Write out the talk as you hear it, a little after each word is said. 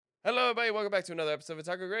Hello, everybody. Welcome back to another episode of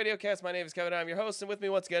Otaku Radio Cast. My name is Kevin. I'm your host, and with me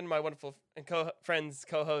once again, my wonderful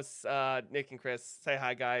co-hosts, Nick and Chris. Say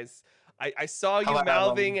hi, guys. I saw you Hello.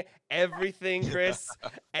 mouthing everything, Chris,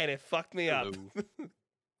 and it fucked me up.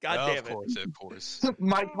 God Oh, damn it! Of course.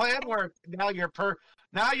 My plan worked. Now your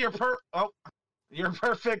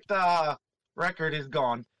perfect record is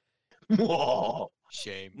gone. Whoa.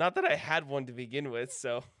 Shame. Not that I had one to begin with,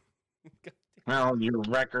 so Well, your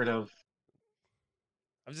record of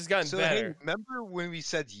I've just gotten So, better. hey, remember when we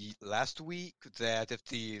said last week that if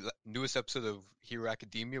the newest episode of Hero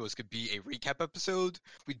Academia was going to be a recap episode,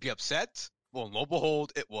 we'd be upset? Well, lo and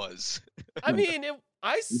behold, it was. I mean,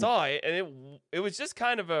 I saw it, and it was just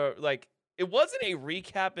kind of a like. It wasn't a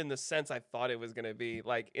recap in the sense I thought it was going to be,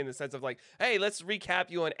 like in the sense of like, hey, let's recap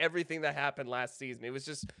you on everything that happened last season. It was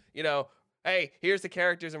just, hey, here's the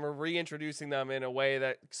characters, and we're reintroducing them in a way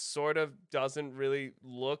that sort of doesn't really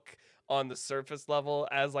look on the surface level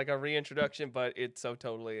as like a reintroduction, but it so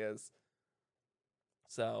totally is.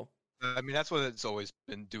 So, I mean, that's what it's always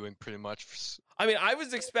been doing pretty much. I mean, I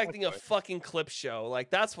was expecting a fucking clip show. Like,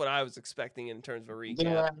 that's what I was expecting in terms of a recap.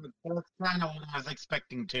 yeah, that's kind of what I was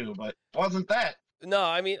expecting too, but wasn't that? No,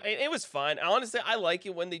 I mean, it was fine. Honestly, I like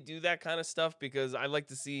it when they do that kind of stuff because I like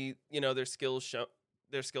to see, their skill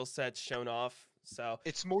sets shown off. So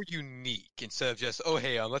It's more unique instead of just, oh,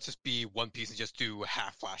 hey, let's just be One Piece and just do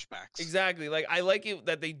half flashbacks. exactly, like I like it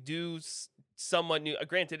that they do somewhat new.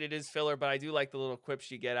 Granted, it is filler, but I do like the little quips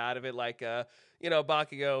you get out of it, like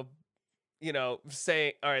Bakugo,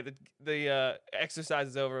 saying, "All right, the exercise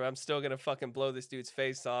is over. I'm still gonna fucking blow this dude's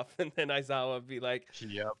face off," and then Aizawa would be like,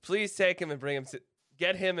 Yep. "Please take him and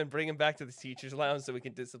get him and bring him back to the teacher's lounge so we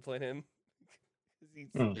can discipline him."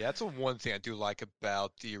 Yeah, that's the one thing I do like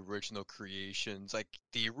about the original creations. Like,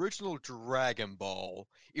 the original Dragon Ball,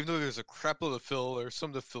 even though there's a crap load of filler,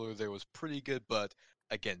 some of the filler there was pretty good, but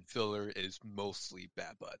again, filler is mostly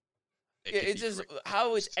bad, but Yeah, can it's be just great.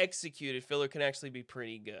 how it's executed. Filler can actually be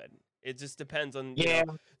pretty good. It just depends on Yeah.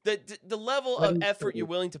 the level Let of me effort see. you're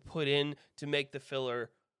willing to put in to make the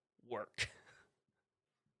filler work.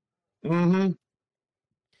 Mm-hmm.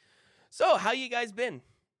 So, how you guys been?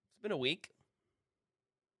 It's been a week.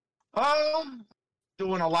 Oh,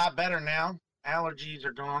 doing a lot better now. Allergies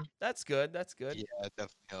are gone. That's good. That's good. Yeah, it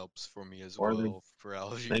definitely helps for me as Or well for They've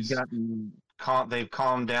allergies. they've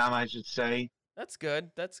calmed down, I should say. That's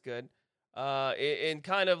good. That's good. And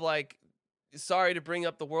kind of like, sorry to bring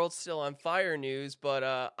up the world still on fire news, but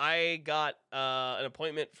I got an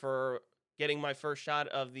appointment for getting my first shot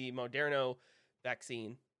of the Moderna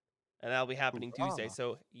vaccine, and that'll be happening Tuesday. Wow.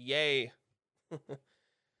 So, yay!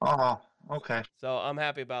 Oh, okay. So I'm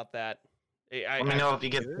happy about that. Let me know if you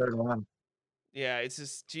get the third one. Yeah, it's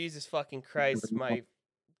just Jesus fucking Christ. My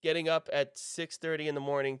getting up at 6:30 in the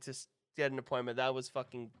morning to get an appointment, that was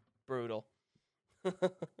fucking brutal.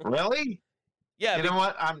 Really? Yeah, You know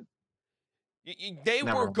what? they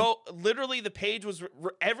Never were mind. literally the page was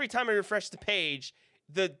every time I refreshed the page,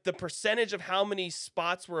 the percentage of how many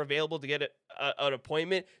spots were available to get an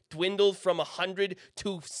appointment dwindled from 100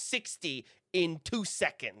 to 60 in 2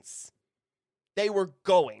 seconds. They were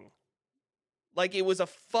going like it was a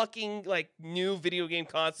fucking like new video game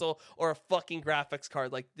console or a fucking graphics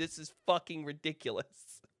card. Like, this is fucking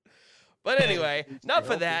ridiculous. But anyway, enough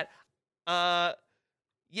of that.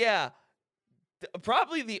 Yeah.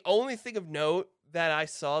 Probably the only thing of note that I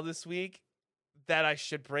saw this week that I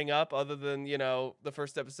should bring up, other than, the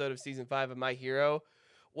first episode of season 5 of My Hero,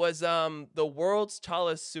 was the world's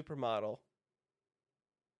tallest supermodel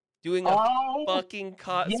doing a fucking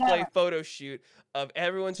cosplay photo shoot of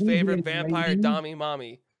everyone's favorite vampire, Dami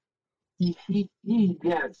Mami.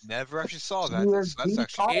 Yes. Never actually saw that. Yes, That's he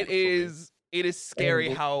actually It is scary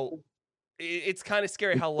And- how it's kind of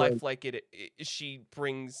scary how lifelike she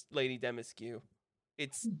brings Lady Demiscu.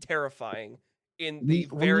 It's terrifying in the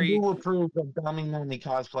very We do approve of Dummy Money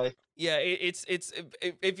cosplay. yeah. It's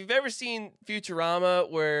if you've ever seen Futurama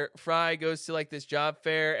where Fry goes to like this job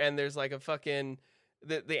fair and there's like a fucking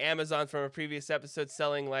the Amazon from a previous episode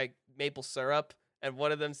selling like maple syrup, and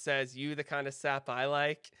one of them says, "You the kind of sap I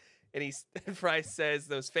like," and Fry says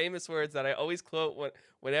those famous words that I always quote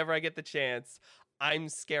whenever I get the chance. I'm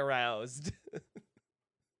scaroused.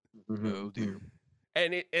 Oh dear.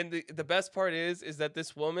 And the best part is that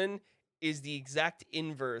this woman is the exact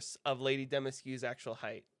inverse of Lady Demiscu's actual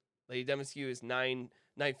height. Lady Demiscu is 9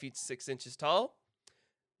 feet 6 inches tall.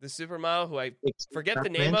 The supermodel, who I forget the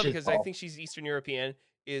name of because I think she's Eastern European,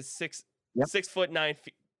 is 6 foot 9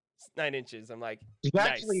 inches. I'm like, She's nice.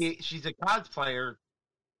 actually she's a cosplayer.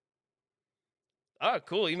 Oh,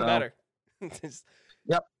 cool, even So- better.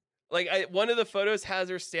 Yep. Like one of the photos has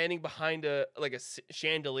her standing behind a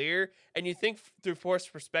chandelier, and you think through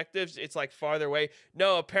forced perspectives it's like farther away.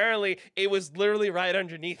 No, apparently it was literally right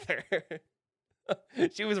underneath her.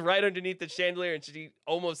 She was right underneath the chandelier, and she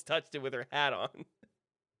almost touched it with her hat on.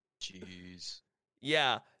 Jeez.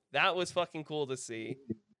 Yeah, that was fucking cool to see.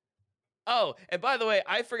 Oh, and by the way,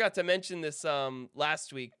 I forgot to mention this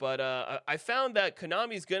last week, but I found that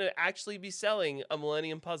Konami's gonna actually be selling a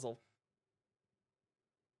Millennium Puzzle.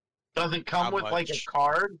 Does it come How with like a much?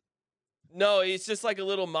 card? No, it's just like a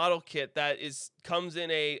little model kit that comes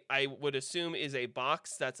in I would assume is a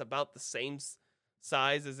box that's about the same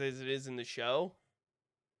size as it is in the show.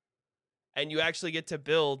 And you actually get to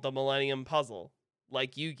build the Millennium Puzzle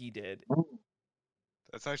like Yugi did.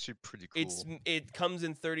 That's actually pretty cool. It comes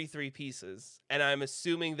in 33 pieces, and I'm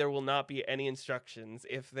assuming there will not be any instructions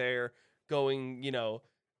if they're going,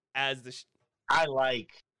 as the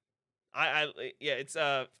it's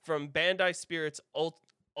from Bandai Spirit's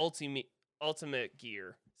Ultimate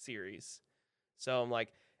Gear series. So I'm like,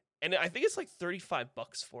 and I think it's like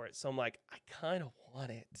 $35 for it. So I'm like, I kind of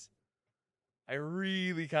want it. I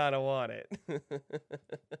really kind of want it.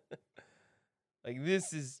 Like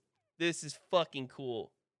this is fucking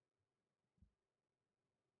cool.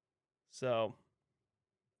 So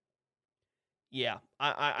yeah,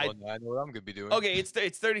 I know what I'm gonna be doing. Okay, it's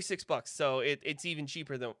 $36, so it's even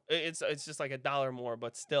cheaper than it's just like $1 more,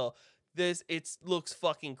 but still, it looks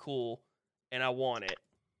fucking cool, and I want it.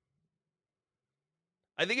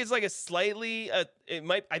 I think it's like a slightly I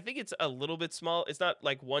think it's a little bit small. It's not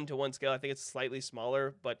like 1-to-1 scale. I think it's slightly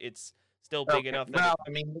smaller, but it's still big enough. Well,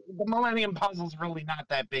 I mean, the Millennium Puzzle's really not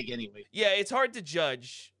that big anyway. Yeah, it's hard to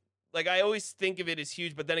judge. Like I always think of it as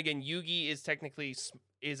huge, but then again, Yugi is technically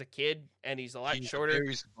is a kid, and he's a lot shorter. A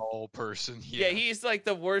very small person. Yeah, he's like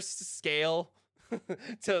the worst scale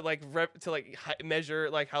to measure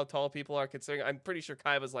like how tall people are. Considering I'm pretty sure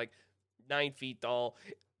Kaiba's like 9 feet tall.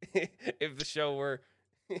 If the show were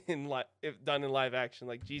if done in live action,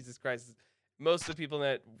 like Jesus Christ, most of the people in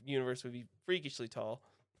that universe would be freakishly tall.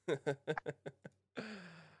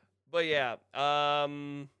 But yeah,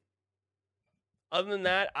 other than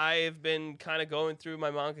that, I've been kind of going through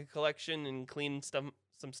my manga collection and cleaning some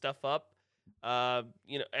stuff up. And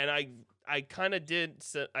I kind of did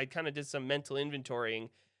some mental inventorying,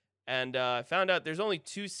 and found out there's only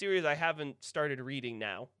 2 series I haven't started reading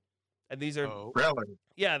now, and these are really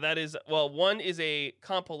that is one is a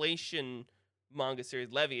compilation manga series,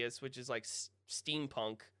 Levius, which is like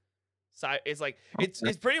steampunk. It's like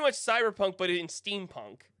it's pretty much cyberpunk, but in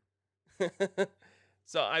steampunk.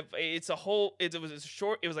 So it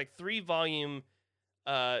was like 3-volume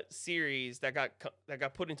series that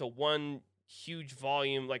got put into one huge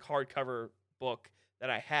volume like hardcover book that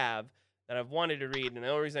I have that I've wanted to read, and the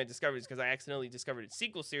only reason I discovered it is because I accidentally discovered its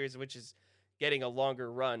sequel series, which is getting a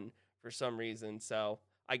longer run for some reason. So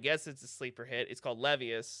I guess it's a sleeper hit. It's called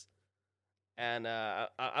Levius, and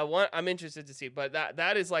I'm interested to see, but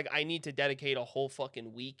that is like I need to dedicate a whole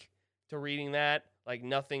fucking week to reading that. Like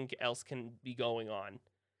nothing else can be going on.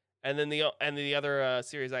 And then the other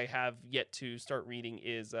series I have yet to start reading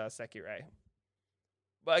is Sekirei.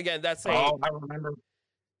 But again, I remember.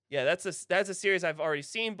 Yeah, that's a series I've already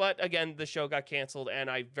seen, but again, the show got canceled, and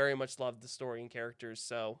I very much loved the story and characters.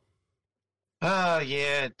 So. Oh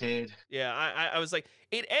yeah, it did. Yeah, I was like,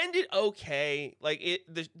 it ended okay. Like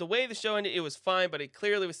the way the show ended, it was fine, but it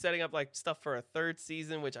clearly was setting up like stuff for a 3rd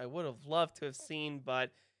season, which I would have loved to have seen,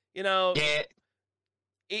 but Yeah.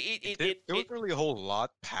 There wasn't really a whole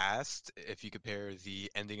lot past if you compare the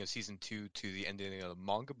ending of season 2 to the ending of the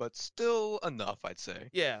manga, but still enough, I'd say.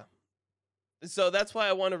 Yeah. So that's why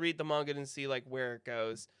I want to read the manga and see like where it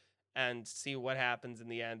goes and see what happens in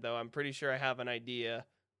the end, though I'm pretty sure I have an idea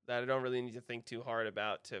that I don't really need to think too hard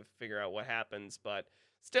about to figure out what happens, but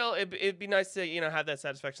still it'd be nice to, have that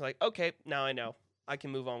satisfaction like, okay, now I know. I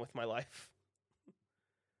can move on with my life.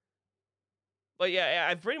 But yeah,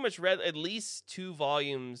 I've pretty much read at least 2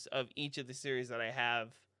 volumes of each of the series that I have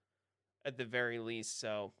at the very least.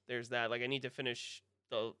 So there's that. Like I need to finish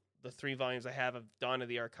the 3 volumes I have of Dawn of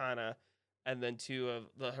the Arcana, and then 2 of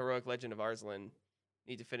the Heroic Legend of Arslan.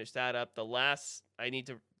 Need to finish that up. I need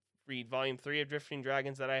to read volume 3 of Drifting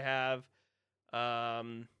Dragons that I have.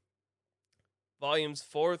 Volumes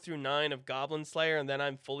 4 through 9 of Goblin Slayer, and then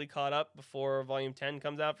I'm fully caught up before volume 10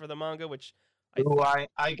 comes out for the manga, which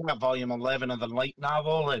I got volume 11 of the light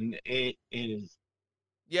novel, and it is.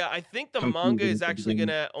 Yeah, I think the manga is actually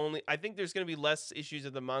gonna I think there's gonna be less issues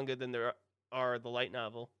of the manga than there are the light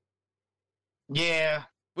novel. Yeah,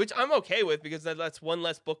 which I'm okay with because that's one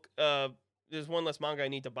less book. There's one less manga I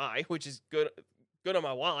need to buy, which is good good on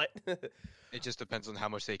my wallet. It just depends on how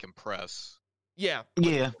much they compress. Yeah.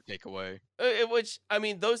 Yeah. Take away. Which, I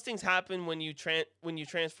mean, those things happen when you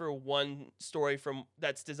transfer one story from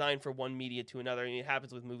that's designed for one media to another. I mean, it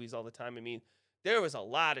happens with movies all the time. I mean, there was a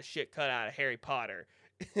lot of shit cut out of Harry Potter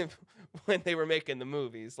when they were making the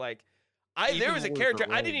movies. Like, there was a character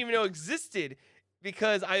I didn't even know existed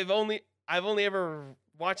because I've only ever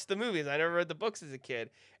watched the movies. I never read the books as a kid,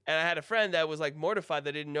 and I had a friend that was like mortified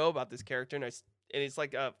that I didn't know about this character, and it's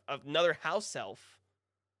like another house elf.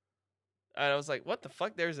 And I was like, "What the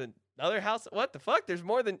fuck? There's another house. What the fuck? There's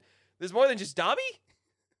more than just Dobby."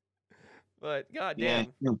 But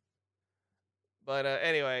goddamn. Yeah. But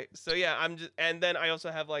anyway, so yeah, and then I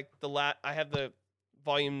also have like I have the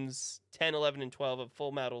volumes 10, 11, and 12 of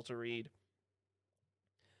Full Metal to read,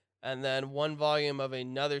 and then one volume of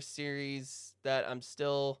another series that I'm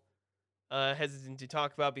still hesitant to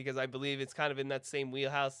talk about because I believe it's kind of in that same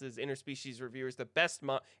wheelhouse as Interspecies Reviewers, the best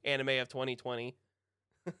anime of 2020.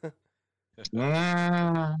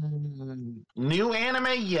 New anime,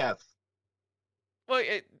 yes. Well,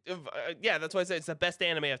 yeah, that's why I said it's the best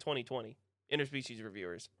anime of 2020. Interspecies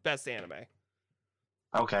Reviewers, best anime.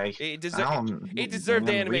 Okay. It deserved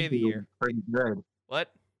the anime of the year. Pretty good.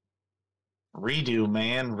 What? Redo,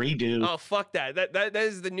 man, redo. Oh, fuck that. That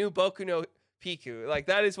is the new Boku no Piku. Like,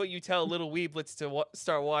 that is what you tell little weeblets to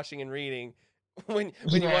start watching and reading when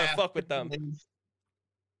you want to fuck with them.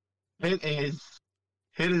 It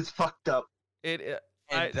is fucked up.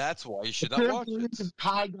 That's why you should not watch it.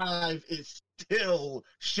 High Dive is still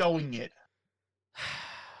showing it.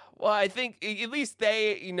 Well, I think at least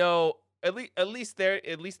they, at least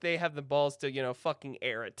they have the balls to, fucking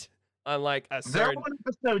air it. Unlike a certain... They're on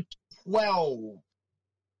episode 12.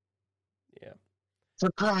 Yeah.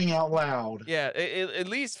 For crying out loud. Yeah, at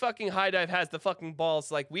least fucking High Dive has the fucking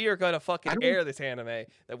balls. Like, we are gonna fucking air this anime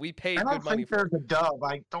that we paid good money for. I don't think there's a dub.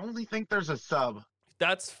 I only think there's a sub.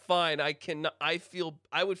 That's fine. I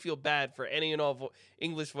would feel bad for any and all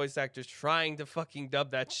English voice actors trying to fucking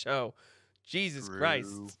dub that show. Jesus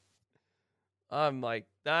Christ. I'm like,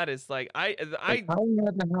 that is like, I had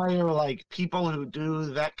to hire like people who do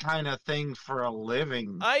that kind of thing for a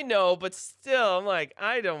living. I know, but still, I'm like,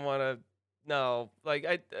 I don't want to. No,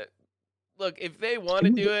 like look, if they want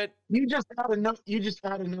to do it, you just gotta know. You just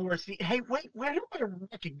gotta know where. See, hey, wait, where do I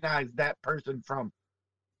recognize that person from?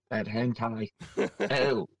 That hentai.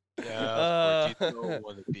 Oh, yeah. You don't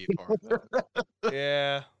want to be a part of that.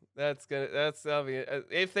 Yeah, that's obvious.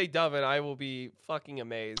 If they dub it, I will be fucking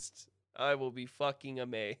amazed. I will be fucking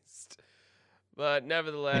amazed. But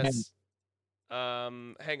nevertheless,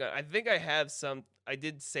 hang on. I think I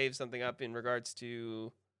did save something up in regards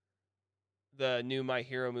to the new My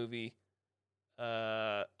Hero movie.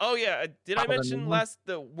 Oh yeah, did I mention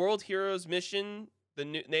the World Heroes Mission? The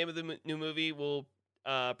name of the new movie will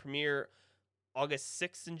premiere August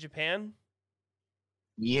 6th in Japan.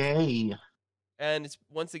 Yay! And it's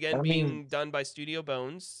once again being done by Studio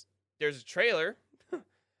Bones. There's a trailer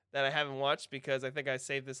that I haven't watched because I think I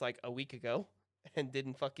saved this like a week ago and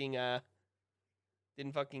didn't fucking have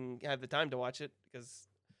the time to watch it because,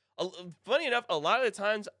 funny enough, a lot of the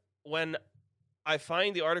times when I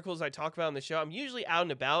find the articles I talk about on the show, I'm usually out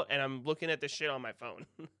and about and I'm looking at this shit on my phone.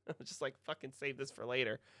 I'm just like, fucking save this for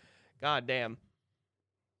later. God damn.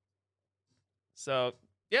 So,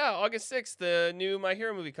 yeah, August 6th, the new My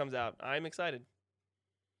Hero movie comes out. I'm excited.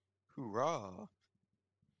 Hoorah.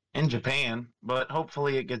 In Japan, but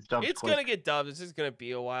hopefully it gets dubbed. It's gonna get dubbed. It's just gonna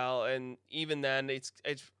be a while, and even then, it's.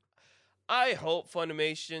 I hope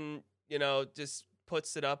Funimation, just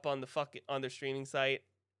puts it up on on their streaming site,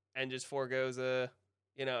 and just forgoes a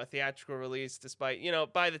theatrical release. Despite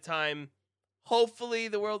by the time, hopefully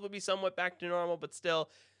the world will be somewhat back to normal, but still,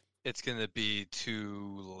 it's gonna be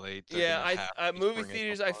too late. Movie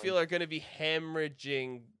theaters I feel are gonna be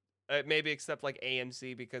hemorrhaging. Maybe except like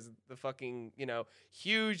AMC because the fucking,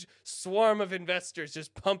 huge swarm of investors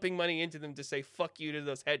just pumping money into them to say fuck you to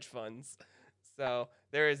those hedge funds. So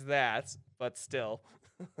there is that, but still.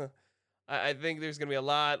 I think there's going to be a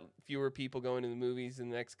lot fewer people going to the movies in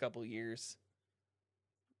the next couple of years.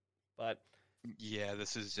 But yeah,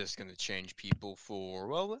 this is just going to change people for,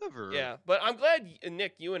 well, whatever. Yeah, but I'm glad,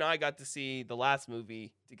 Nick, you and I got to see the last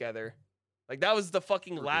movie together. Like, that was the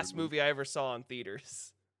fucking last movie I ever saw in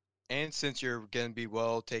theaters. And since you're going to be,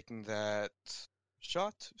 taking that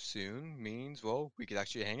shot soon, means, we could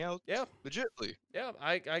actually hang out legitly. Yeah,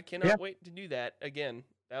 I cannot wait to do that again.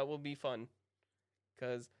 That will be fun.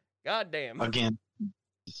 Because, goddamn. Again.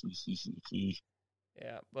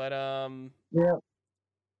 Yeah, but,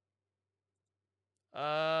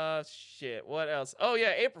 shit, what else? Oh,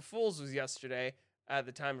 yeah, April Fool's was yesterday. at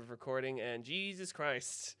the time of recording, and Jesus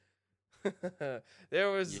Christ, there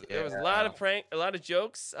was a lot of a lot of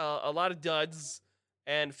jokes, a lot of duds,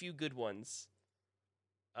 and a few good ones.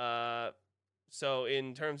 So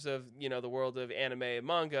in terms of the world of anime and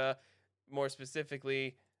manga, more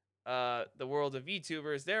specifically, the world of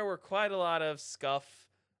VTubers, there were quite a lot of scuff.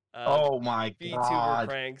 Oh my VTuber god!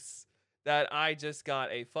 pranks that I just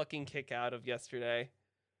got a fucking kick out of yesterday.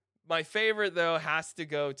 My favorite though has to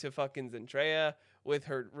go to fucking Zendaya with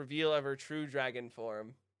her reveal of her true dragon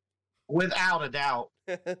form. Without a doubt.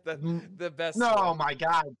 the best. No, one. my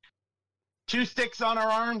god! 2 sticks on her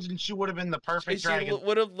arms, and she would have been the perfect dragon. She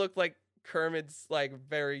would have looked like Kermit's like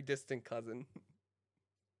very distant cousin.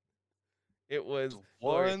 It was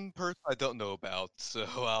one person I don't know about, so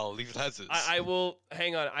I'll leave it as is. I will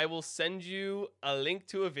hang on. I will send you a link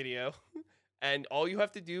to a video, and all you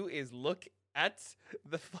have to do is look at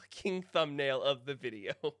the fucking thumbnail of the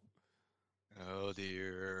video. Oh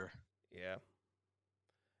dear. Yeah.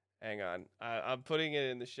 Hang on. I'm putting it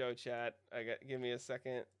in the show chat. Give me a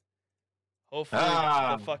second. Hopefully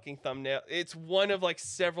the fucking thumbnail. It's one of like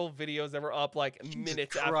several videos that were up like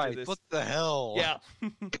minutes after this. What the hell? Yeah.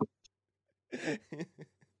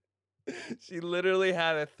 She literally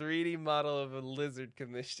had a 3D model of a lizard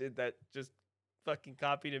commissioned that just fucking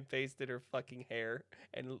copied and pasted her fucking hair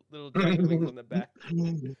and little dragon wings on the back.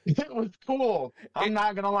 It was cool. I'm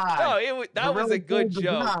not gonna lie. No, that was really a good cool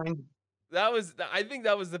joke. design. I think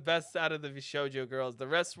that was the best out of the shoujo girls. The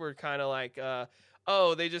rest were kind of like,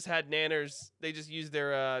 they just had nanners. They just used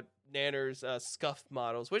their nanners scuffed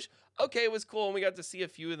models, which was cool, and we got to see a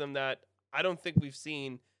few of them that I don't think we've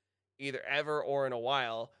seen either ever or in a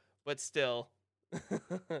while. But still,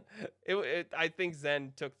 I think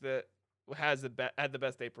Zen had the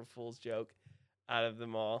best April Fool's joke out of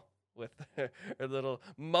them all with her little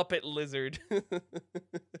Muppet lizard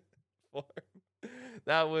form.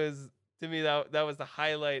 That was, to me, that was the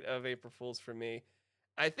highlight of April Fool's for me.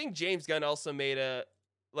 I think James Gunn also made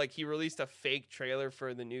he released a fake trailer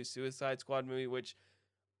for the new Suicide Squad movie, which,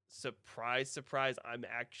 surprise, I'm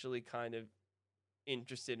actually kind of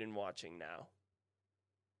interested in watching now.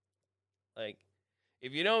 Like,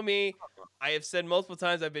 if you know me, I have said multiple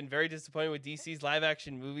times I've been very disappointed with DC's live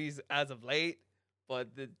action movies as of late, but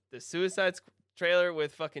the Suicide trailer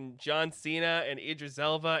with fucking John Cena and Idris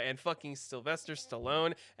Elba and fucking Sylvester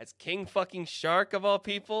Stallone as King fucking Shark of all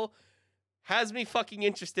people has me fucking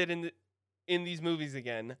interested in these movies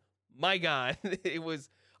again. My god,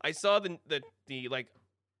 I saw the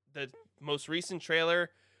most recent trailer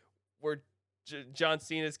where John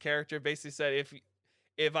Cena's character basically said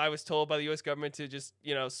if I was told by the U.S. government to just,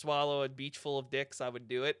 swallow a beach full of dicks, I would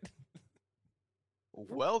do it.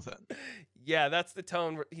 Well, then. Yeah, that's the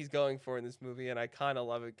tone he's going for in this movie, and I kind of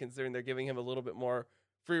love it, considering they're giving him a little bit more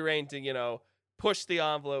free reign to, push the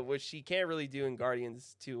envelope, which he can't really do in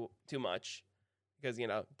Guardians too much, because,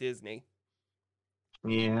 Disney.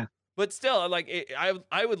 Yeah. But still,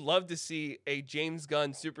 I would love to see a James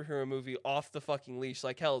Gunn superhero movie off the fucking leash.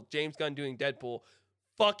 Like, hell, James Gunn doing Deadpool,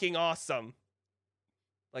 fucking awesome.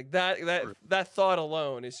 Like that thought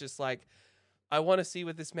alone is just like, I want to see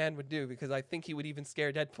what this man would do, because I think he would even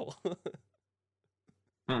scare Deadpool.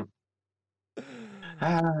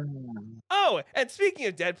 Oh, and speaking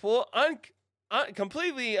of Deadpool,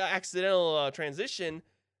 completely accidental transition.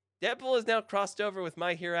 Deadpool is now crossed over with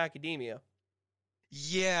My Hero Academia.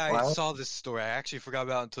 Yeah, What? I saw this story. I actually forgot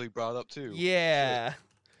about it until you brought it up too. Yeah. Shit.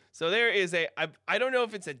 So there is I don't know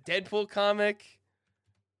if it's a Deadpool comic.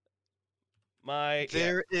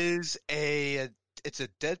 It's a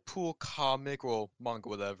Deadpool comic or manga,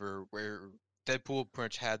 whatever, where Deadpool pretty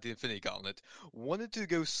much had the Infinity Gauntlet, wanted to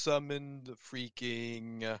go summon the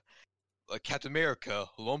freaking Captain America.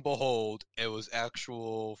 Lo and behold, it was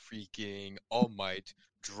actual freaking All Might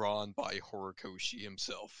drawn by Horikoshi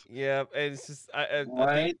himself. Yeah, it's just I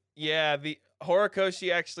Right? the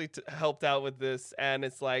Horikoshi actually helped out with this, and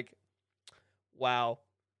it's like, wow,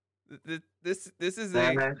 this is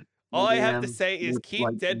all I have to say is keep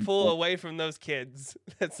Deadpool away from those kids.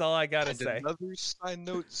 That's all I gotta say. Another side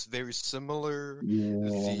note is very similar. Yeah.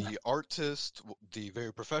 The artist, the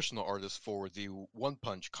very professional artist for the One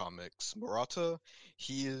Punch comics, Murata,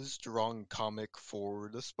 he is drawing comic for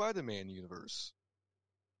the Spider-Man universe.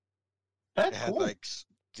 That's It has cool.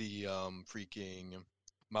 the freaking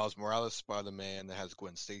Miles Morales Spider-Man. It has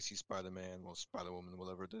Gwen Stacy Spider-Man, well, Spider-Woman,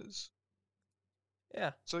 whatever it is.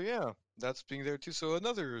 Yeah. So yeah, that's being there too. So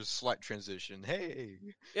another slight transition. Hey.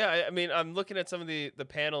 Yeah, I mean, I'm looking at some of the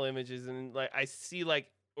panel images, and like I see like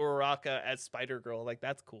Uraraka as Spider-Girl. Like,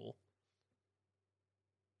 that's cool.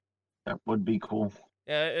 That would be cool.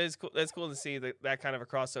 Yeah, it's cool. That's cool to see that kind of a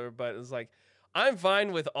crossover. But it's like, I'm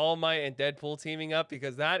fine with All Might and Deadpool teaming up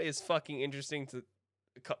because that is fucking interesting to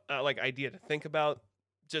like idea to think about.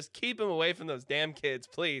 Just keep them away from those damn kids,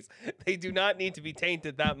 please. They do not need to be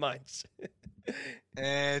tainted that much.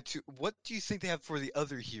 And what do you think they have for the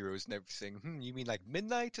other heroes and everything? You mean like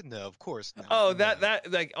Midnight? No, of course not. Oh, No. that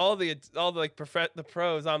like all the like the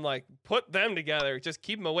pros. I'm like, put them together. Just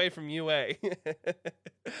keep them away from UA.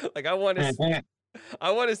 Like I want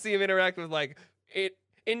to see him interact with like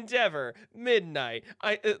Endeavor, Midnight.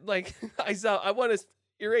 I want to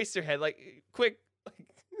Eraserhead. Like quick. Like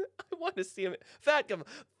I want to see him. Fatgum.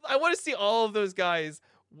 I want to see all of those guys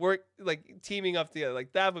work like teaming up together.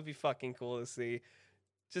 Like that would be fucking cool to see.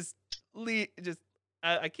 Just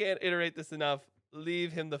I can't iterate this enough.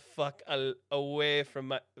 Leave him the fuck away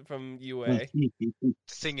from UA. The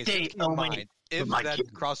thing is, Stay keep in away mind, if my that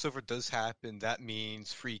kid. crossover does happen, that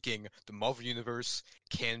means freaking the Marvel Universe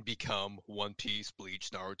can become One Piece, Bleach,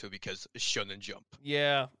 Naruto because Shonen Jump.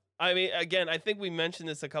 Yeah. I mean, again, I think we mentioned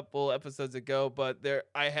this a couple episodes ago, but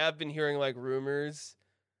I have been hearing like rumors,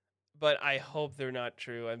 but I hope they're not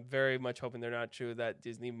true. I'm very much hoping they're not true that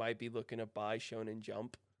Disney might be looking to buy Shonen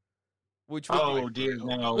Jump, which would Oh dear,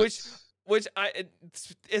 no. which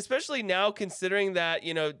especially now considering that,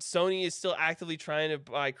 you know, Sony is still actively trying to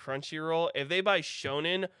buy Crunchyroll. If they buy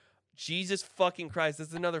Shonen, Jesus fucking Christ,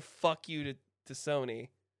 that's another fuck you to Sony.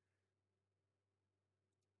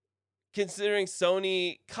 Considering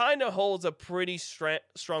Sony kind of holds a pretty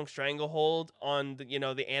strong stranglehold on the, you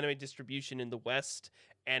know, the anime distribution in the West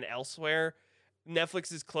and elsewhere.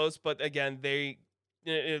 Netflix is close, but again, they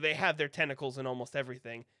have their tentacles in almost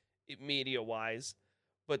everything media wise.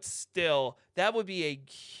 But still, that would be a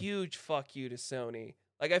huge fuck you to Sony.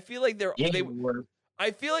 Like I feel like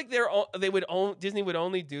Disney would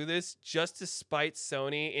only do this just to spite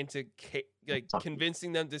Sony into like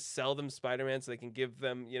convincing them to sell them Spider-Man so they can give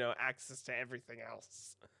them, you know, access to everything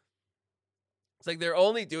else. It's like they're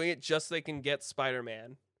only doing it just so they can get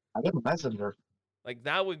Spider-Man. I get a Messenger. Like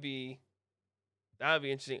that would be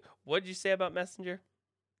interesting. What did you say about Messenger?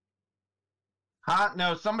 Huh?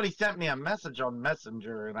 No, somebody sent me a message on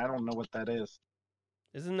Messenger, and I don't know what that is.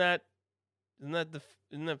 Isn't that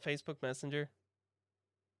Facebook Messenger?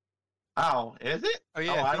 Oh, is it? Oh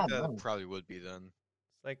yeah, I I think don't that know. probably would be then.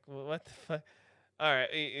 It's like, what the fuck? All right,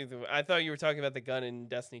 I thought you were talking about the gun in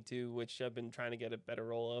Destiny 2, which I've been trying to get a better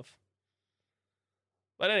roll of.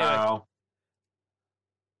 But anyway, Oh,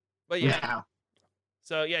 but yeah. no.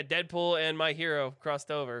 So yeah, Deadpool and My Hero crossed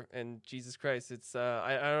over, and Jesus Christ, it's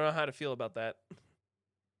I don't know how to feel about that.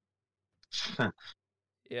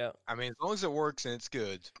 Yeah, I mean, as long as it works and it's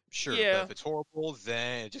good, sure. Yeah. But if it's horrible,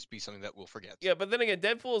 then it'd just be something that we'll forget. yeah, but then again,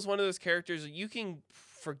 Deadpool is one of those characters you can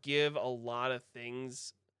forgive a lot of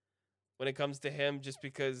things when it comes to him, just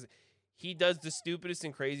because he does the stupidest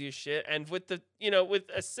and craziest shit, and with with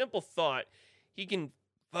a simple thought, he can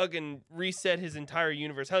fucking reset his entire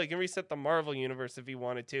universe. Hell, he can reset the Marvel universe if he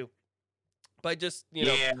wanted to, by just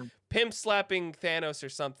Yeah. pimp slapping Thanos or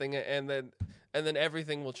something, and then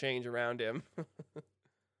everything will change around him.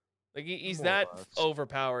 Like he's More that or less.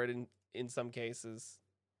 overpowered in some cases.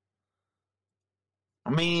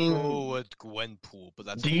 I mean, Oh, at Gwenpool, but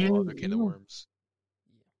that's Do a whole you- other can of worms.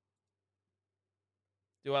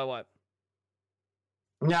 Do I what?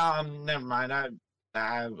 no, never mind.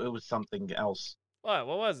 It was something else. What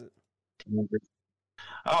was it?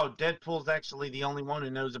 Oh, Deadpool's actually the only one who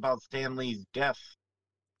knows about Stan Lee's death,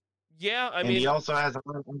 Yeah, I and mean, he also has a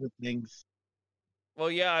lot of other things. well,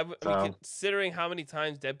 yeah. I mean, So- considering how many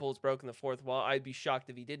times Deadpool's broken the fourth wall, I'd be shocked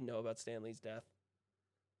if he didn't know about Stan Lee's death.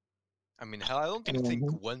 I mean, hell, I don't even think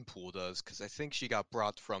Mhm. Gwenpool does, because I think she got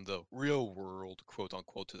brought from the real world, quote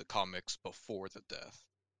unquote, to the comics before the death.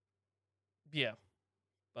 Yeah,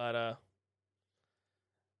 but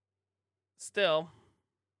still,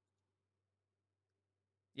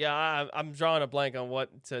 yeah, I'm drawing a blank on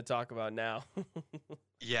what to talk about now.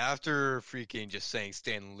 Yeah, after freaking just saying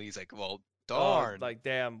Stan Lee's like, well, Oh, darn, like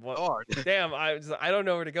damn, what? darn. Damn, I don't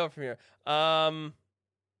know where to go from here.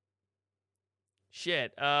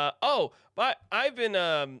 Shit. But I've been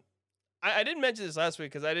I didn't mention this last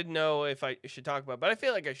week because I didn't know if I should talk about it, but I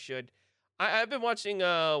feel like I should. I've been watching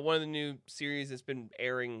one of the new series that's been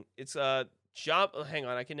airing. It's hang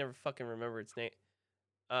on, I can never fucking remember its name.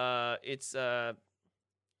 It's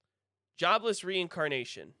Jobless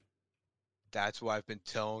Reincarnation. That's what I've been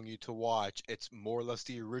telling you to watch. It's more or less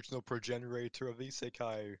the original progenitor of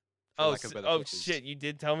Isekai. for lack of better phrase. Shit, you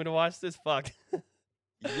did tell me to watch this? Fuck.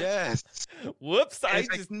 Yes. Whoops, And I it's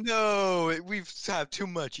like, just no, we've had too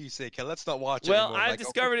much Isekai. Let's not watch it Well, anymore. I Like,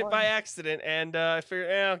 discovered okay, it by fine. accident, and I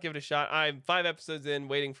figured, I'll give it a shot. I'm 5 episodes in,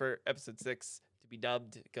 waiting for episode 6 to be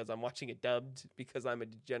dubbed because I'm watching it dubbed because I'm a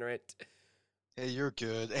degenerate. Hey, you're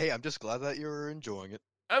good. Hey, I'm just glad that you're enjoying it.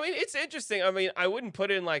 I mean, it's interesting. I mean, I wouldn't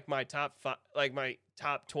put in like my my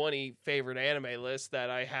top 20 favorite anime list that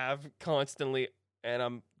I have constantly, and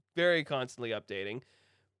I'm very constantly updating.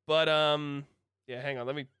 But yeah, hang on,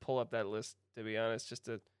 let me pull up that list to be honest,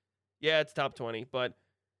 yeah, it's top 20, but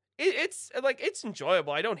it's like it's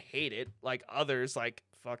enjoyable. I don't hate it like others like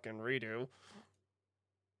fucking redo.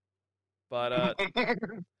 But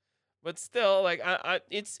but still, like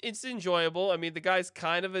it's enjoyable. I mean, the guy's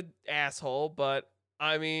kind of an asshole, but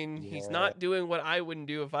I mean, he's not doing what I wouldn't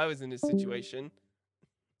do if I was in his situation.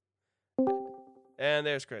 And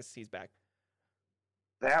there's Chris. He's back.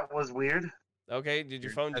 That was weird. Okay, did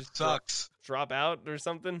your phone just sucks. drop out or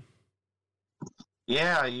something?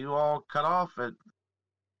 Yeah, you all cut off it.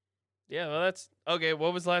 Yeah, well, that's okay.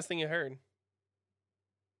 What was the last thing you heard?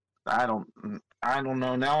 I don't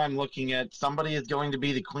know. Now I'm looking at somebody is going to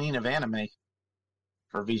be the queen of anime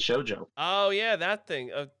for V Shoujo. Oh yeah, that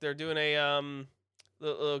thing. They're doing a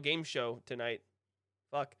little game show tonight.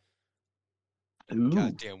 Fuck. Ooh.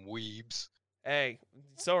 Goddamn weebs. Hey,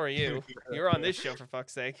 so are you. You're on this show for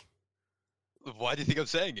fuck's sake. Why do you think I'm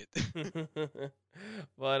saying it?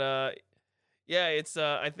 But yeah, it's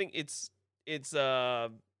I think it's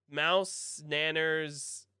Mouse,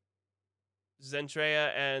 Nanners,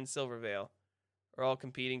 Zentrea, and Silvervale are all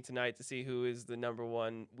competing tonight to see who is the number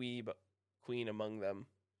one weeb queen among them.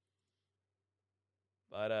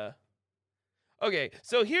 But okay,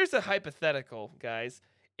 so here's a hypothetical, guys.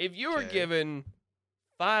 If you were given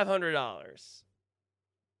 $500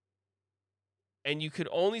 and you could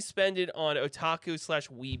only spend it on otaku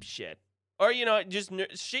 / weeb shit, or just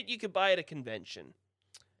shit you could buy at a convention,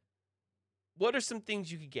 what are some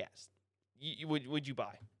things you could guess? Would you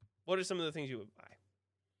buy? What are some of the things you would buy?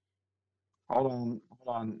 Hold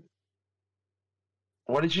on.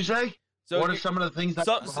 What did you say? So what are some of the things that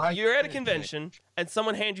so you're at a convention and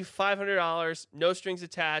someone hands you $500, no strings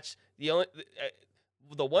attached. The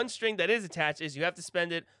one string that is attached is you have to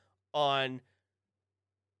spend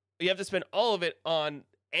all of it on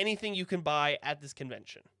anything you can buy at this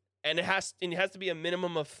convention, and it has to be a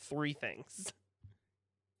minimum of 3 things.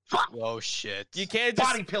 Oh shit! You can't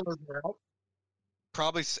just body pillows are out.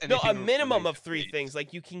 Probably a minimum of 3 things.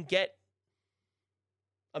 Like you can get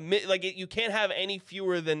you can't have any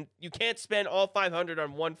fewer than, you can't spend all 500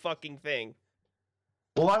 on one fucking thing.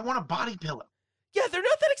 Well, I want a body pillow. Yeah, they're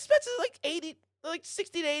not that expensive. Like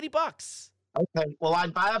 60 to 80 bucks. Okay, well,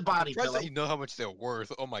 I'd buy a body pillow. That you know how much they're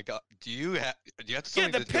worth. Oh my god, do you have to? Yeah,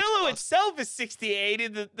 the pillow itself is 60, 80.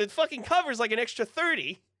 The fucking cover's like an extra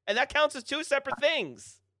 30, and that counts as 2 separate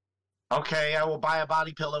things. Okay, I will buy a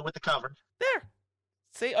body pillow with the cover. There.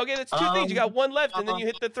 See, okay, that's 2 things. You got 1 left, and then you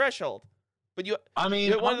hit the threshold. But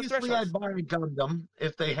obviously, I'd buy a Gundam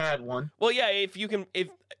if they had one. Well, yeah, if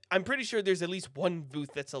I'm pretty sure there's at least one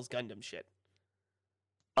booth that sells Gundam shit.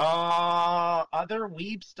 Other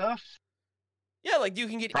weeb stuff. Yeah, like you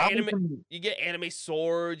can get you get anime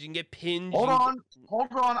swords, you can get pins. Hold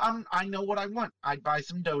on. I know what I want. I'd buy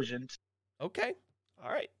some Dojins. Okay,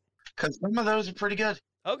 all right. Because some of those are pretty good.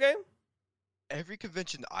 Okay. Every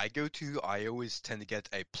convention I go to, I always tend to get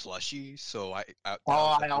a plushie, so I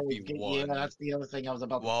always get one. Yeah, that's the other thing I was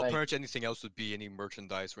about to say. Well, pretty much anything else would be any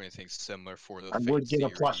merchandise or anything similar for the. I would get a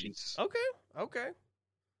plushie. Okay.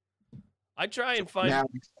 I try and find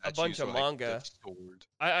a bunch of manga.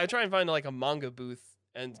 I try and find like a manga booth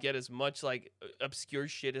and get as much like obscure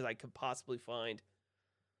shit as I could possibly find.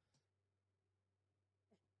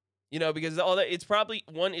 Because all that, it's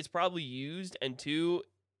probably used, and 2,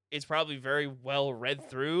 it's probably very well read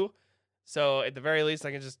through. So at the very least,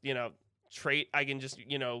 I can just trade. I can just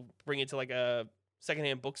bring it to like a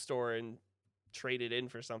secondhand bookstore and trade it in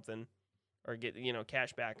for something, or get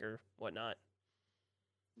cash back or whatnot.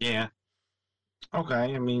 Yeah. Okay,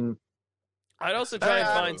 I mean, I'd also try and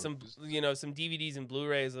find some DVDs and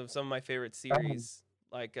Blu-rays of some of my favorite series,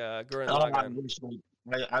 like Gurren Lagann.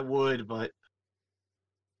 I would, but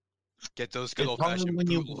get those good old-fashioned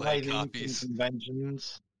bootleg copies.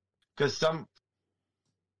 Conventions, because some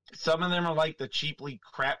of them are like the cheaply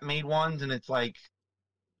crap-made ones, and it's like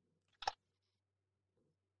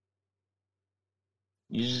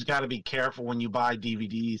you just got to be careful when you buy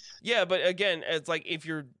DVDs. Yeah, but again, it's like if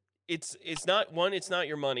you're. It's not, 1, it's not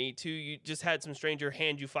your money. 2, you just had some stranger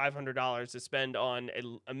hand you $500 to spend on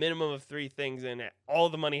a minimum of 3 things, and all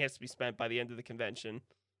the money has to be spent by the end of the convention.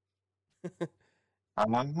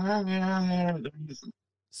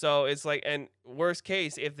 So it's like, and worst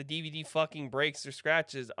case, if the DVD fucking breaks or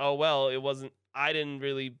scratches, oh well, I didn't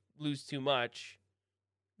really lose too much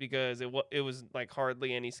because it was like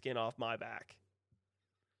hardly any skin off my back.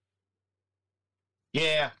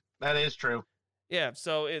 Yeah, that is true. Yeah,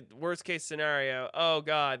 so worst case scenario, oh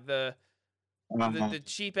god, the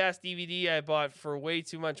cheap ass DVD I bought for way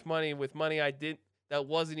too much money with money that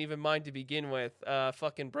wasn't even mine to begin with,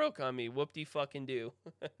 fucking broke on me. Whoop-de fucking do.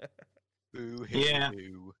 Boo, hey, Yeah.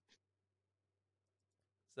 boo.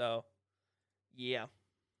 So, yeah.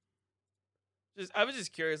 I was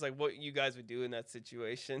just curious, like, what you guys would do in that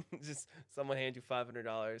situation. Just someone hand you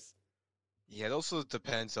 $500. Yeah, it also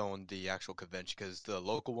depends on the actual convention because the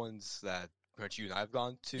local ones that pretty much you and I've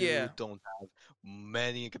gone to Yeah. don't have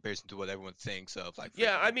many in comparison to what everyone thinks of. Like,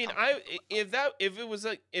 Yeah, I freaking mean,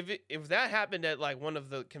 if that happened at like one of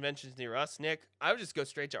the conventions near us, Nick, I would just go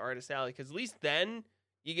straight to Artist Alley because at least then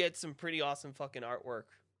you get some pretty awesome fucking artwork.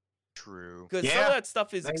 True. Because some of that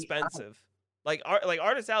stuff is expensive. Like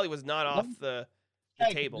Artist Alley was not off the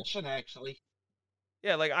table. Commission, actually.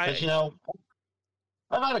 Yeah, like You know,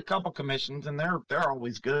 I've had a couple commissions and they're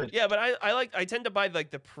always good. Yeah, but I tend to buy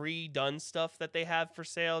like the pre-done stuff that they have for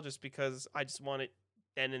sale just because I just want it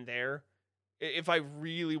then and there. If I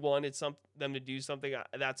really wanted them to do something,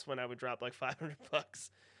 that's when I would drop like $500.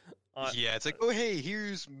 Yeah, it's like, oh hey,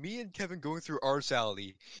 here's me and Kevin going through Artist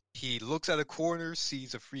Alley. He looks at a corner,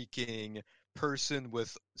 sees a freaking person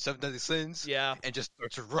with 7 Deadly Sins, yeah, and just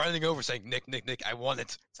starts running over saying, Nick, I want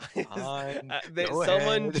it. Fine,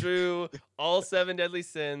 someone drew all 7 Deadly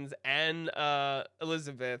Sins and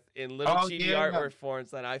Elizabeth in little chibi artwork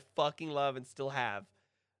forms that I fucking love and still have.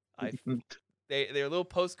 They're little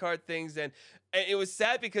postcard things, and it was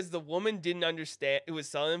sad because the woman didn't understand. It was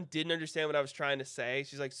selling them, didn't understand what I was trying to say.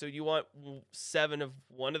 She's like, "So you want 7 of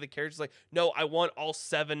one of the characters?" Like, no, I want all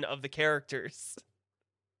 7 of the characters.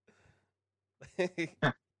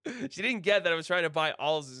 She didn't get that I was trying to buy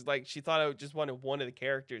all of this. Like, she thought I just wanted one of the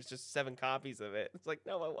characters, just 7 copies of it. It's like,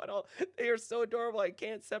 no, I want all. They are so adorable. I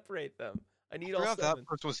can't separate them. I need all 7. That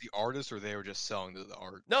person was the artist, or they were just selling the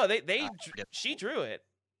art. No, she drew it.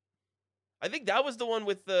 I think that was the one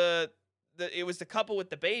with it was the couple with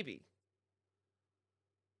the baby.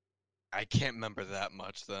 I can't remember that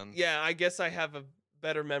much then. Yeah, I guess I have a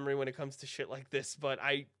better memory when it comes to shit like this, but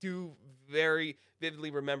I do very vividly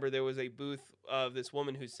remember there was a booth of this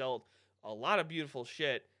woman who sold a lot of beautiful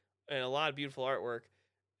shit and a lot of beautiful artwork,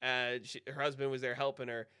 and her husband was there helping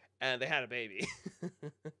her, and they had a baby.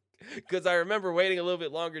 Because I remember waiting a little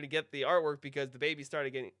bit longer to get the artwork because the baby started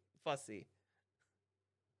getting fussy.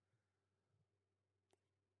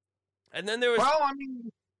 And then there was... Well, I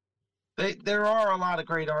mean, there are a lot of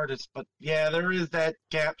great artists, but yeah, there is that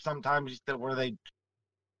gap sometimes where they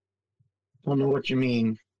don't know what you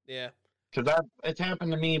mean. Yeah, because it's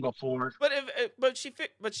happened to me before. But she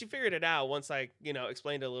figured it out once I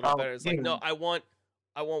explained it a little better. It's like, no, I want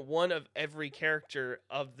one of every character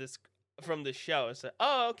of this from the show. It's like,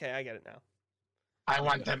 oh, okay, I get it now. I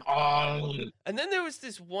want them all. And then there was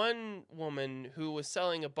this one woman who was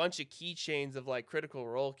selling a bunch of keychains of like Critical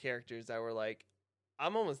Role characters that were like,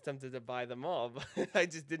 I'm almost tempted to buy them all, but I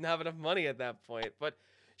just didn't have enough money at that point. But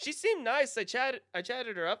she seemed nice. I chatted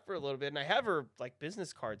her up for a little bit, and I have her like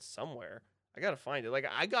business cards somewhere. I gotta find it. Like,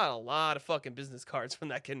 I got a lot of fucking business cards from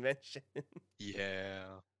that convention. Yeah.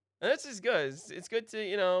 And that's just good. It's good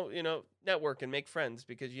to network and make friends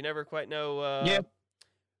because you never quite know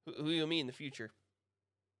who you'll meet in the future.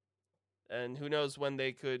 And who knows when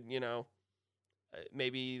they could,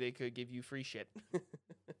 maybe they could give you free shit.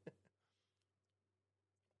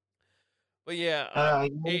 But yeah,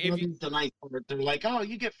 if the nice part, they're like, "Oh,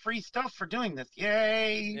 you get free stuff for doing this!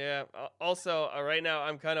 Yay!" Yeah. Also, right now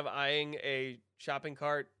I'm kind of eyeing a shopping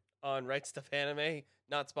cart on Right Stuff Anime,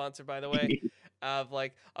 not sponsored by the way, of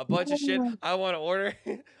like a bunch of shit I want to order.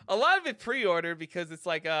 A lot of it pre-ordered because it's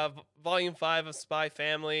like Volume 5 of Spy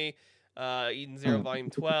Family. Eden Zero Volume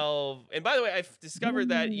 12. And by the way, I've discovered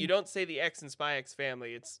that you don't say the X in Spy X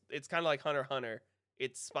Family. It's kind of like Hunter x Hunter.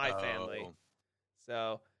 It's Spy Family.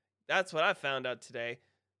 So that's what I found out today,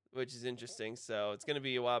 which is interesting. So it's gonna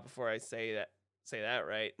be a while before I say that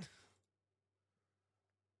right.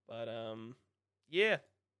 But yeah.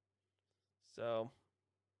 So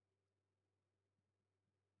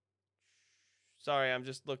sorry, I'm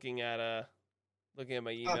just looking at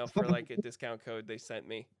my email for like a discount code they sent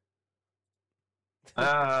me.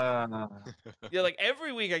 Yeah, like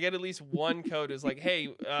every week I get at least one code. Is like, hey,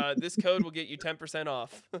 this code will get you 10%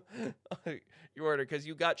 off your order because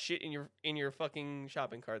you got shit in your fucking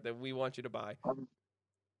shopping cart that we want you to buy.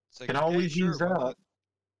 Like, can always use that.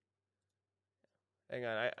 Hang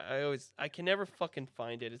on, I can never fucking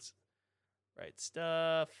find it. It's Right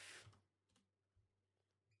Stuff.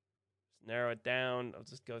 Just narrow it down. I'll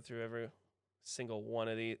just go through every single one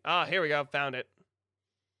of these. Here we go. Found it.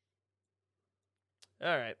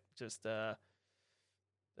 All right, just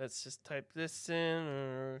Let's just type this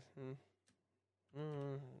in.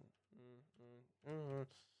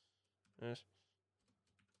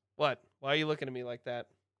 What? Why are you looking at me like that?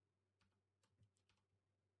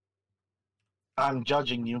 I'm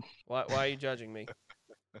judging you. Why are you judging me?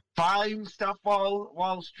 Buying stuff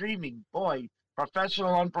while streaming. Boy,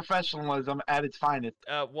 professional unprofessionalism at its finest.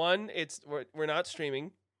 One, we're not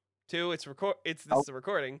streaming. Two, this is a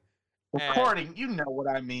recording. Recording, you know what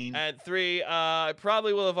I mean. And three, I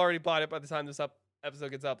probably will have already bought it by the time this episode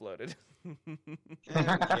gets uploaded.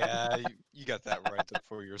 Yeah, you got that right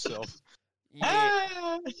for yourself.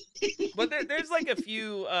 Yeah. But there's like a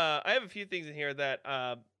few. I have a few things in here that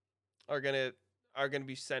are gonna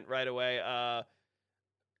be sent right away.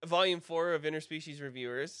 Volume 4 of Interspecies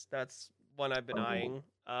Reviewers. That's one I've been eyeing.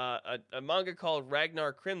 A manga called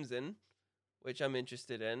Ragnar Crimson, which I'm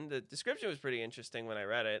interested in. The description was pretty interesting when I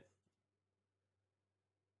read it.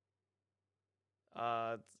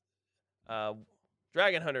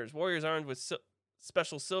 Dragon hunters, warriors armed with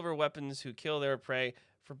special silver weapons who kill their prey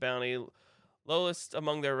for bounty. Lowest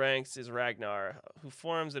among their ranks is Ragnar, who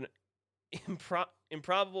forms an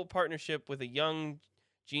improbable partnership with a young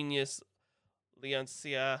genius,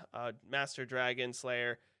 Leoncia, master dragon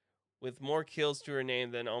slayer, with more kills to her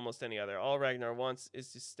name than almost any other. All Ragnar wants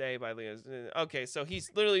is to stay by Leo's. Okay, so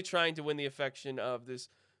he's literally trying to win the affection of this.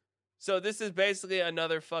 So this is basically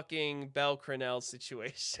another fucking Belle Crenel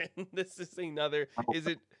situation. This is another. Is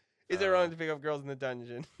it wrong to pick up girls in the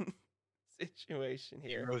dungeon? Situation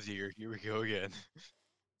here. Here we go again.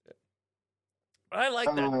 I like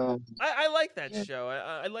that. I like that show.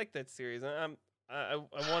 I like that series. I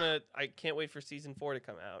can't wait for season 4 to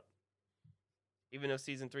come out. Even though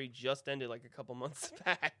season 3 just ended like a couple months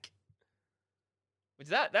back. Which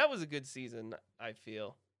that was a good season, I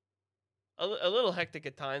feel. A little hectic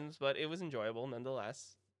at times, but it was enjoyable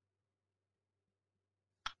nonetheless.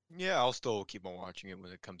 Yeah, I'll still keep on watching it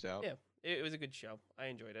when it comes out. Yeah, it was a good show. I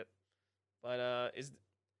enjoyed it. But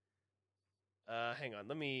hang on,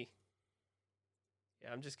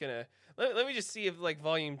 I'm just gonna let me just see if like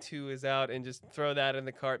volume 2 is out and just throw that in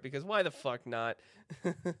the cart, because why the fuck not?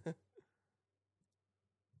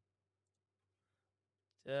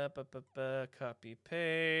 Copy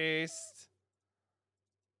paste.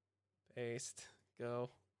 Paste. Go.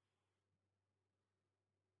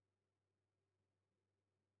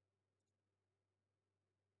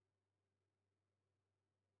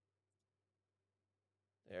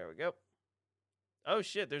 There we go. Oh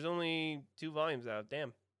shit, there's only 2 volumes out.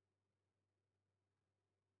 Damn.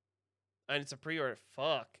 And it's a pre-order.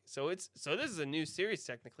 Fuck. So this is a new series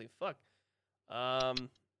technically. Fuck. Damn.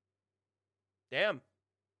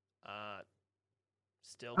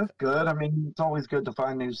 Still. That's good. I mean, it's always good to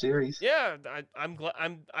find new series. Yeah, I'm glad.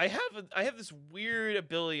 I have this weird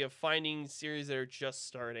ability of finding series that are just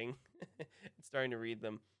starting and starting to read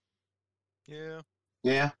them. Yeah.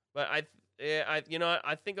 Yeah. But I you know what?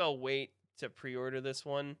 I think I'll wait to pre-order this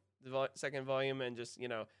one, the second volume, and just, you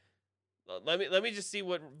know, let me just see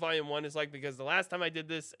what volume 1 is like, because the last time I did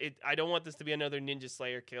this, I don't want this to be another Ninja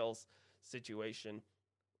Slayer kills situation,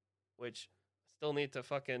 which I still need to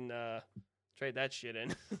fucking trade that shit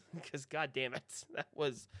in, because god damn it, that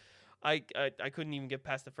was I couldn't even get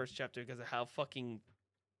past the first chapter because of how fucking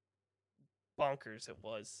bonkers it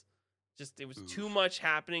was. Just it was too much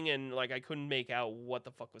happening, and like I couldn't make out what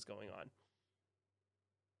the fuck was going on.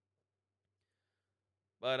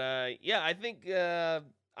 But yeah, I think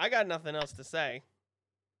I got nothing else to say.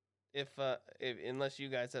 If unless you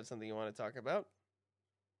guys have something you want to talk about.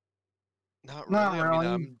 Not really. I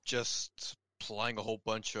mean, I'm just playing a whole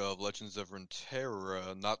bunch of Legends of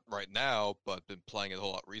Runeterra. Not right now, but been playing it a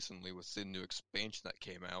whole lot recently with the new expansion that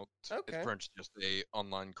came out. Okay. It's pretty much just a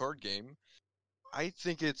online card game. I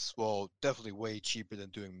think it's, well, definitely way cheaper than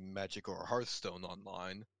doing Magic or Hearthstone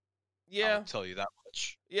online. Yeah. I'll tell you that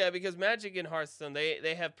much. Yeah, because Magic and Hearthstone,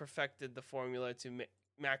 they have perfected the formula to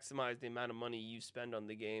maximize the amount of money you spend on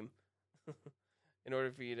the game in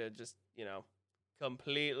order for you to just, you know,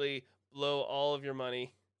 completely blow all of your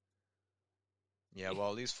money. Yeah, well,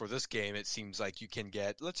 at least for this game, it seems like you can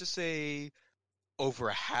get, let's just say, over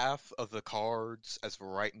half of the cards as of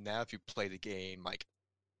right now if you play the game like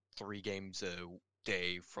 3 games a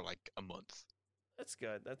day for like a month. That's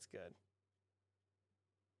good.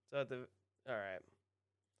 So all right.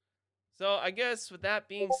 So I guess with that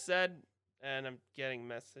being said, and I'm getting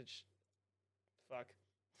message. Fuck.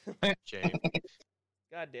 Shame.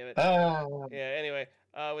 God damn it. Yeah. Anyway,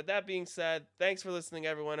 with that being said, thanks for listening,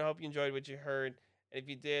 everyone. I hope you enjoyed what you heard. And if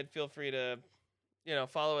you did, feel free to, you know,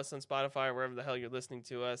 follow us on Spotify or wherever the hell you're listening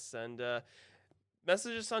to us, and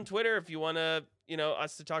message us on Twitter if you want to,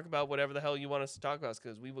 us to talk about whatever the hell you want us to talk about,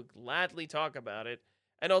 because we would gladly talk about it.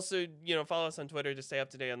 And also, follow us on Twitter to stay up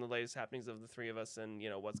to date on the latest happenings of the three of us and,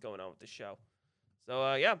 what's going on with the show.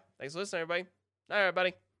 So, yeah, thanks for listening, everybody. All right,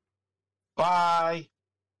 everybody. Bye.